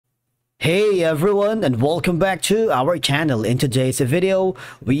Hey everyone, and welcome back to our channel. In today's video,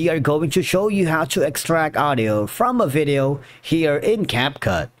 we are going to show you how to extract audio from a video here in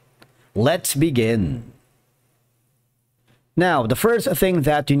Capcut. Let's begin. Now, the first thing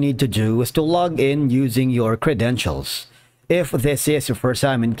that you need to do is to log in using your credentials. If this is your first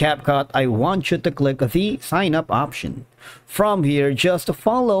time in Capcut, I want you to click the sign up option. From here, just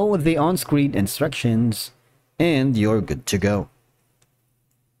follow the on-screen instructions and you're good to go.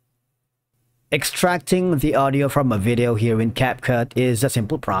 Extracting the audio from a video here in Capcut is a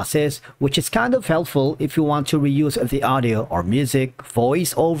simple process, which is kind of helpful if you want to reuse the audio or music,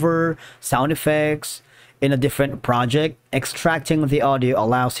 voice over, sound effects in a different project. Extracting the audio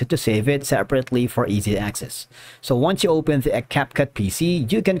allows you to save it separately for easy access. So once you open the Capcut PC,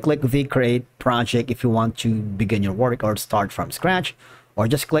 you can click the create project if you want to begin your work or start from scratch, or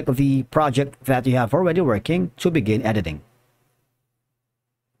just click the project that you have already working to begin editing.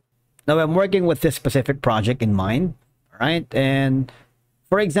 Now, I'm working with this specific project in mind, right? And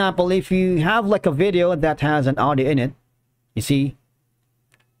for example, if you have like a video that has an audio in it, you see,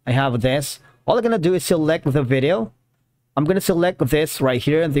 I have this. All I'm going to do is select the video. I'm going to select this right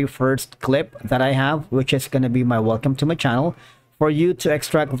here, the first clip that I have, which is going to be my welcome to my channel. For you to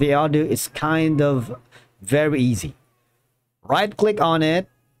extract the audio is kind of very easy. Right click on it.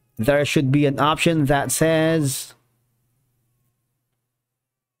 There should be an option that says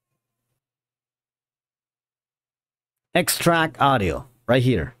extract audio right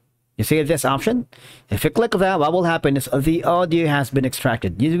here. You see this option? If you click that, what will happen is the audio has been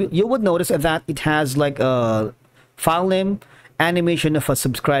extracted. You would notice that it has like a file name, animation of a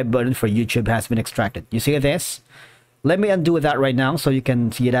subscribe button for YouTube has been extracted. You see this? Let me undo that right now so you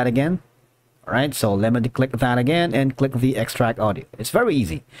can see that again. All right, so let me click that again and click the extract audio. It's very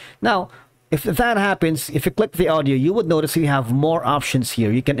easy. Now, if that happens, if you click the audio, you would notice you have more options here.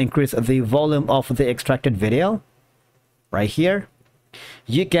 You can increase the volume of the extracted video. Right here,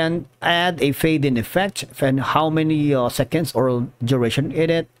 you can add a fade-in effect and how many seconds or duration in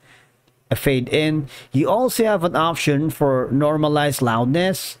it, a fade-in. You also have an option for normalize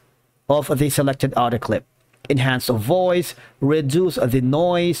loudness of the selected audio clip, enhance the voice, reduce the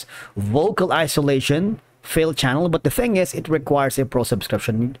noise, vocal isolation, fail channel. But the thing is, it requires a pro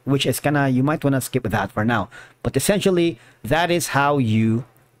subscription, which is you might want to skip that for now. But essentially, that is how you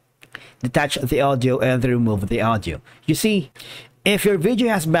detach the audio and remove the audio. You see, if your video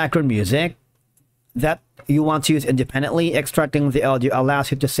has background music that you want to use independently, extracting the audio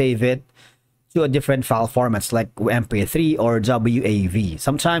allows you to save it to a different file formats like MP3 or WAV.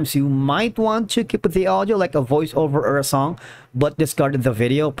 Sometimes you might want to keep the audio like a voiceover or a song, but discard the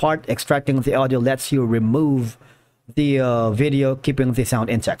video part. Extracting the audio lets you remove the video, keeping the sound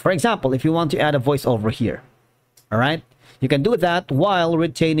intact. For example, if you want to add a voiceover here, all right, you can do that while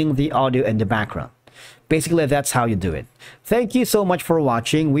retaining the audio in the background. Basically, that's how you do it. Thank you so much for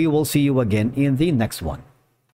watching. We will see you again in the next one.